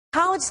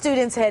College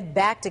students head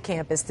back to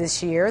campus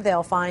this year.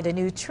 They'll find a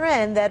new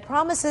trend that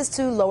promises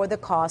to lower the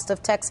cost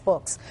of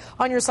textbooks.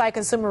 On Your Side,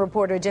 consumer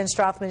reporter Jen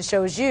Strathman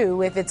shows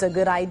you if it's a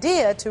good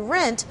idea to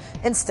rent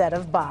instead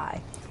of buy.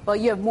 Well,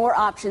 you have more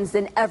options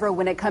than ever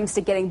when it comes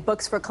to getting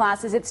books for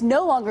classes. It's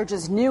no longer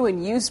just new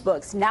and used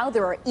books. Now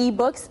there are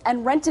e-books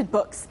and rented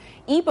books.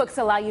 E-books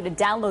allow you to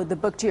download the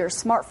book to your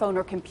smartphone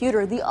or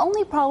computer. The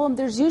only problem,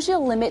 there's usually a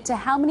limit to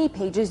how many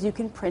pages you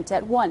can print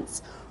at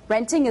once.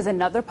 Renting is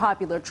another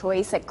popular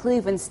choice. At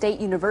Cleveland State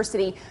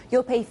University,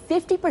 you'll pay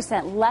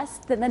 50% less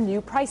than the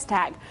new price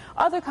tag.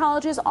 Other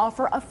colleges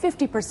offer a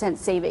 50%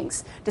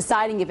 savings.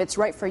 Deciding if it's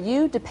right for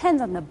you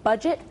depends on the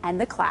budget and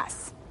the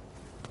class.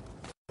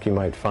 You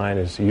might find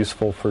is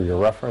useful for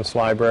your reference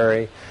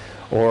library,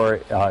 or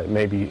it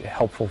may be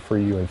helpful for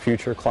you in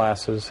future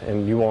classes,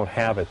 and you won't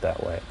have it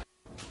that way.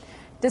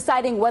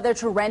 Deciding whether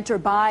to rent or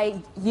buy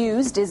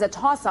used is a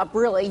toss-up,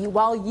 really.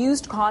 While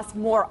used costs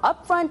more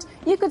upfront,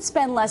 you could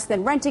spend less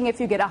than renting if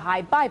you get a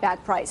high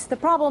buyback price. The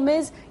problem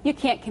is you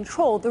can't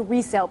control the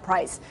resale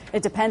price.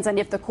 It depends on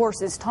if the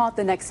course is taught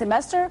the next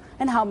semester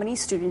and how many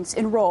students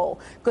enroll.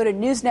 Go to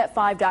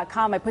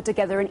newsnet5.com. I put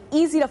together an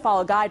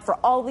easy-to-follow guide for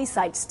all these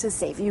sites to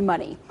save you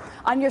money.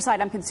 On Your Side,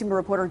 I'm consumer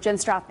reporter Jen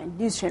Strathman,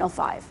 News Channel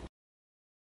 5.